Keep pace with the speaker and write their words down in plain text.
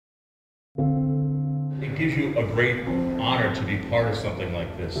It gives you a great honor to be part of something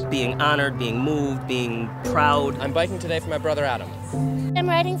like this. Being honored, being moved, being proud. I'm biking today for my brother Adam. I'm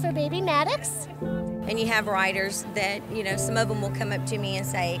riding for baby Maddox. And you have riders that, some of them will come up to me and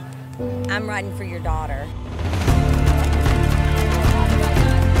say, I'm riding for your daughter.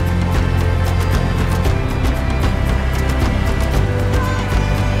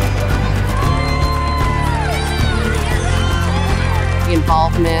 The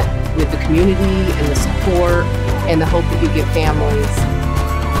involvement with the community and the support and the hope that you give families.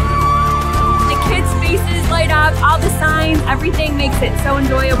 The kids' faces light up, all the signs, everything makes it so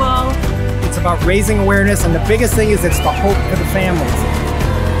enjoyable. It's about raising awareness, and the biggest thing is it's the hope for the families.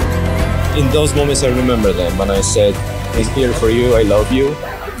 In those moments I remember them when I said, I'm here for you, I love you,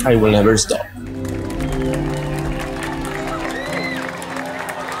 I will never stop.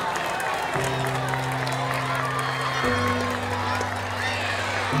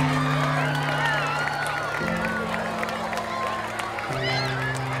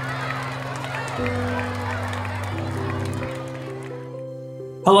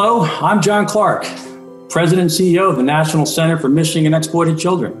 Hello, I'm John Clark, President and CEO of the National Center for Missing and Exploited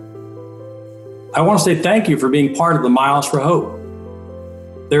Children. I want to say thank you for being part of the Miles for Hope.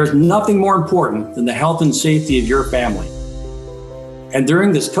 There is nothing more important than the health and safety of your family. And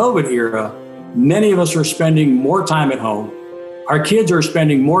during this COVID era, many of us are spending more time at home. Our kids are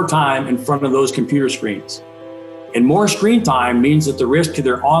spending more time in front of those computer screens. And more screen time means that the risk to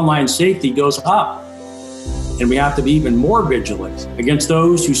their online safety goes up. And we have to be even more vigilant against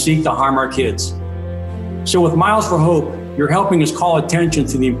those who seek to harm our kids. So with Miles for Hope, you're helping us call attention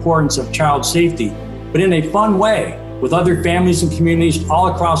to the importance of child safety, but in a fun way with other families and communities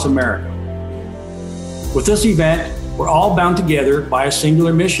all across America. With this event, we're all bound together by a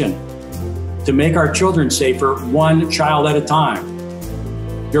singular mission: to make our children safer, one child at a time.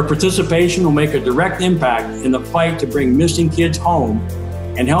 Your participation will make a direct impact in the fight to bring missing kids home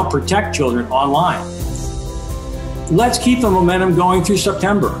and help protect children online. Let's keep the momentum going through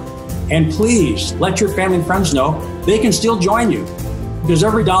September. And please let your family and friends know they can still join you, because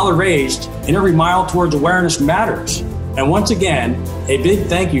every dollar raised and every mile towards awareness matters. And once again, a big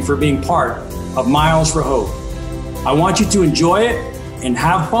thank you for being part of Miles for Hope. I want you to enjoy it and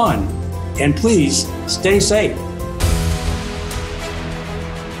have fun. And please stay safe.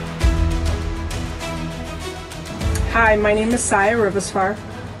 Hi, my name is Saya Rivasfar.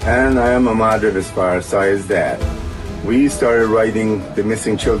 And I am Ahmad Rivasfar, Saya's dad. We started riding the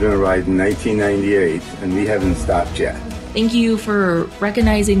Missing Children Ride in 1998, and we haven't stopped yet. Thank you for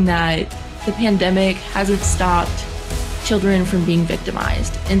recognizing that the pandemic hasn't stopped children from being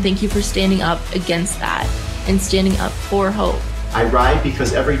victimized. And thank you for standing up against that and standing up for hope. I ride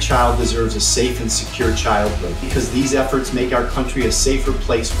because every child deserves a safe and secure childhood, because these efforts make our country a safer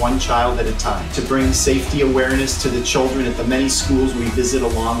place one child at a time, to bring safety awareness to the children at the many schools we visit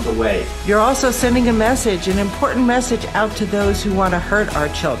along the way. You're also sending a message, an important message out to those who want to hurt our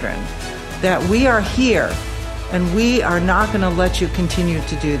children, that we are here and we are not going to let you continue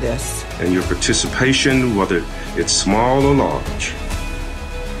to do this. And your participation, whether it's small or large,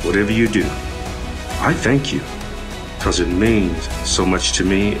 whatever you do, I thank you. Because it means so much to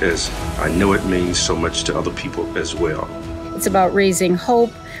me, as I know it means so much to other people as well. It's about raising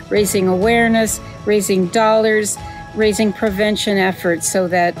hope, raising awareness, raising dollars, raising prevention efforts so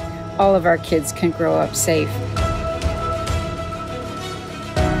that all of our kids can grow up safe.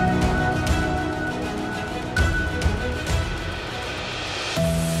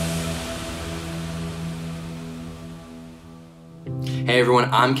 Hey everyone,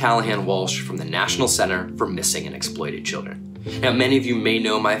 I'm Callahan Walsh from the National Center for Missing and Exploited Children. Now, many of you may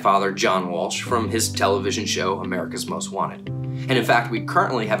know my father, John Walsh, from his television show, America's Most Wanted. And in fact, we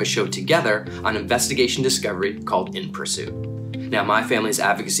currently have a show together on investigation discovery called In Pursuit. Now, my family's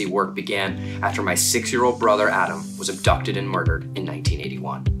advocacy work began after my 6-year-old brother, Adam, was abducted and murdered in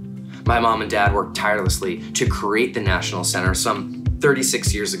 1981. My mom and dad worked tirelessly to create the National Center some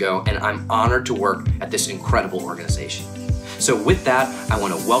 36 years ago, and I'm honored to work at this incredible organization. So with that, I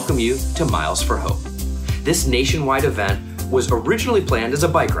want to welcome you to Miles for Hope. This nationwide event was originally planned as a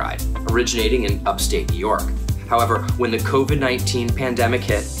bike ride, originating in upstate New York. However, when the COVID-19 pandemic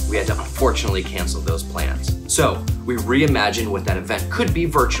hit, we had to unfortunately cancel those plans. So we reimagined what that event could be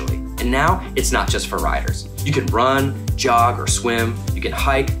virtually. And now it's not just for riders. You can run, jog, or swim. You can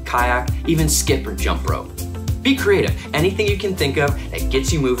hike, kayak, even skip or jump rope. Be creative. Anything you can think of that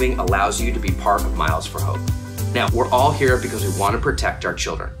gets you moving allows you to be part of Miles for Hope. Now, we're all here because we want to protect our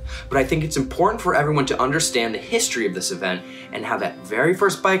children, but I think it's important for everyone to understand the history of this event and how that very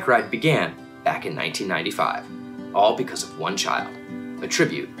first bike ride began back in 1995, all because of one child, a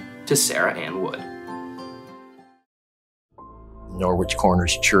tribute to Sarah Ann Wood. Norwich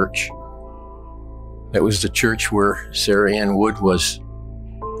Corners Church. That was the church where Sarah Ann Wood was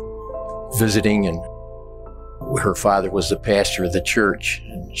visiting, and her father was the pastor of the church.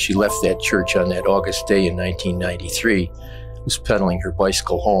 And she left that church on that August day in 1993, was pedaling her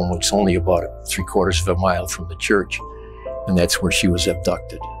bicycle home, which is only about 3/4 of a mile from the church, and that's where she was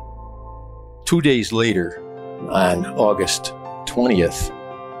abducted. 2 days later, on August 20th,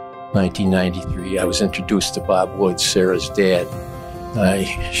 1993, I was introduced to Bob Woods, Sarah's dad. I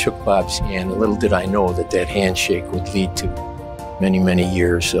shook Bob's hand, and little did I know that that handshake would lead to many, many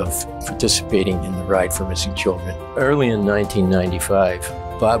years of participating in the Ride for Missing Children. Early in 1995,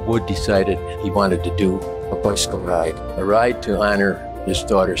 Bob Wood decided he wanted to do a bicycle ride, a ride to honor his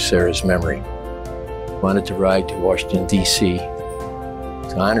daughter Sarah's memory. He wanted to ride to Washington, D.C.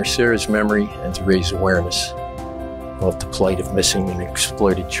 to honor Sarah's memory and to raise awareness of the plight of missing and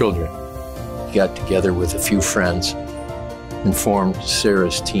exploited children. He got together with a few friends and formed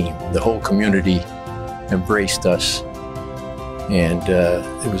Sarah's team. The whole community embraced us, and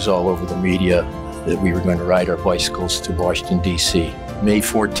it was all over the media that we were going to ride our bicycles to Washington, D.C. May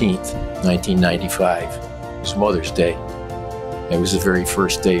 14th, 1995 was Mother's Day. It was the very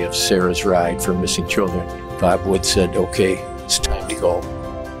first day of Sarah's Ride for Missing Children. Bob Wood said, "Okay, it's time to go."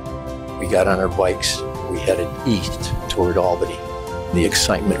 We got on our bikes. We headed east toward Albany. The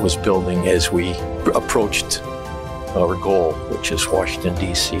excitement was building as we approached our goal, which is Washington,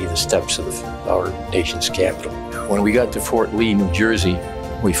 D.C., the steps of our nation's capital. When we got to Fort Lee, New Jersey,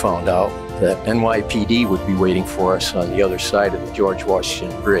 we found out that NYPD would be waiting for us on the other side of the George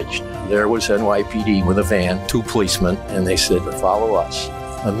Washington Bridge. There was NYPD with a van, 2 policemen, and they said, "Follow us."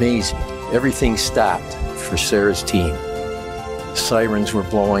 Amazing. Everything stopped for Sarah's team. Sirens were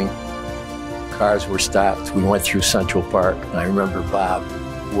blowing. Cars were stopped. We went through Central Park. I remember Bob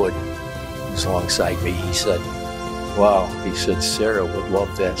Wood was alongside me. He said, "Wow," he said, "Sarah would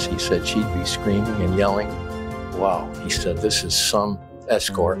love this." He said, "She'd be screaming and yelling." Wow, he said, "This is some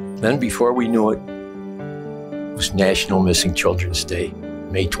escort." Then before we knew it, it was National Missing Children's Day,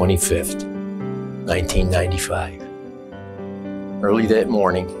 May 25th, 1995. Early that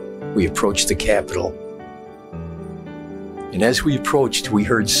morning, we approached the Capitol. And as we approached, we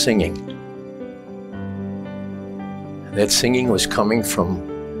heard singing. That singing was coming from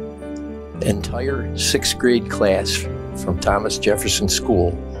the entire 6th grade class from Thomas Jefferson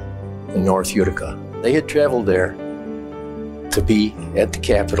School in North Utica. They had traveled there to be at the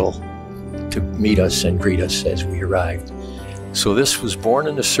Capitol to meet us and greet us as we arrived. So this was Born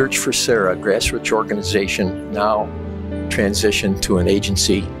in the Search for Sarah, a grassroots organization, now transitioned to an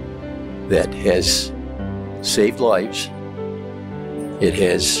agency that has saved lives. It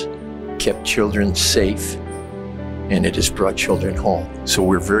has kept children safe, and it has brought children home. So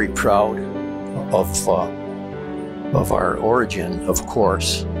we're very proud of our origin, of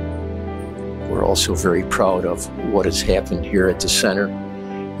course. We're also very proud of what has happened here at the center,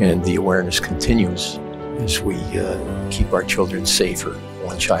 and the awareness continues as we keep our children safer,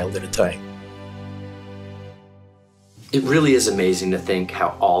 one child at a time. It really is amazing to think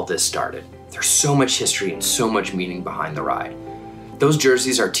how all this started. There's so much history and so much meaning behind the ride. Those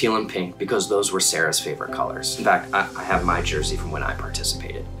jerseys are teal and pink because those were Sarah's favorite colors. In fact, I have my jersey from when I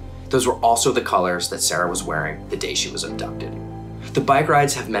participated. Those were also the colors that Sarah was wearing the day she was abducted. The bike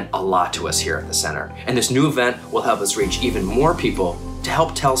rides have meant a lot to us here at the center, and this new event will help us reach even more people to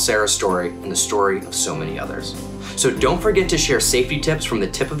help tell Sarah's story and the story of so many others. So don't forget to share safety tips from the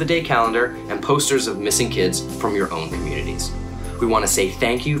Tip of the Day calendar and posters of missing kids from your own communities. We want to say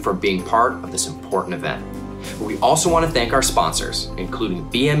thank you for being part of this important event. But we also want to thank our sponsors, including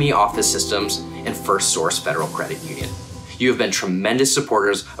BME Office Systems and First Source Federal Credit Union. You have been tremendous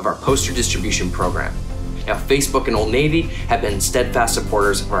supporters of our poster distribution program. Now, Facebook and Old Navy have been steadfast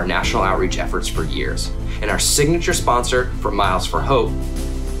supporters of our national outreach efforts for years. And our signature sponsor for Miles for Hope,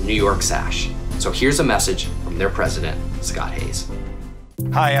 New York Sash. So here's a message from their president, Scott Hayes.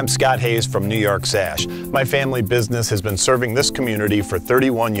 Hi, I'm Scott Hayes from New York Sash. My family business has been serving this community for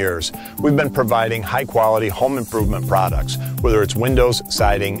 31 years. We've been providing high-quality home improvement products, whether it's windows,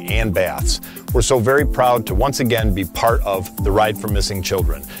 siding, and baths. We're so very proud to once again be part of the Ride for Missing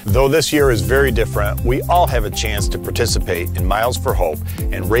Children. Though this year is very different, we all have a chance to participate in Miles for Hope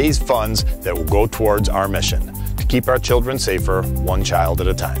and raise funds that will go towards our mission, to keep our children safer, one child at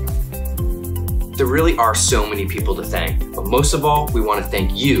a time. There really are so many people to thank, but most of all, we want to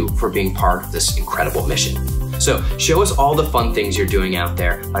thank you for being part of this incredible mission. So show us all the fun things you're doing out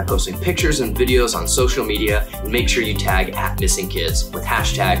there by posting pictures and videos on social media, and make sure you tag @MissingKids with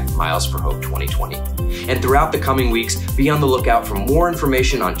 #MilesForHope2020. And throughout the coming weeks, be on the lookout for more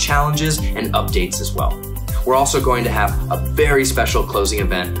information on challenges and updates as well. we're also going to have a very special closing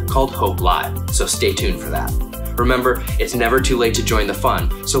event called Hope Live, so stay tuned for that. Remember, it's never too late to join the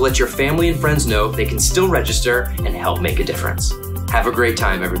fun, so let your family and friends know they can still register and help make a difference. Have a great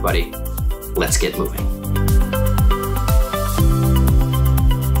time, everybody. Let's get moving.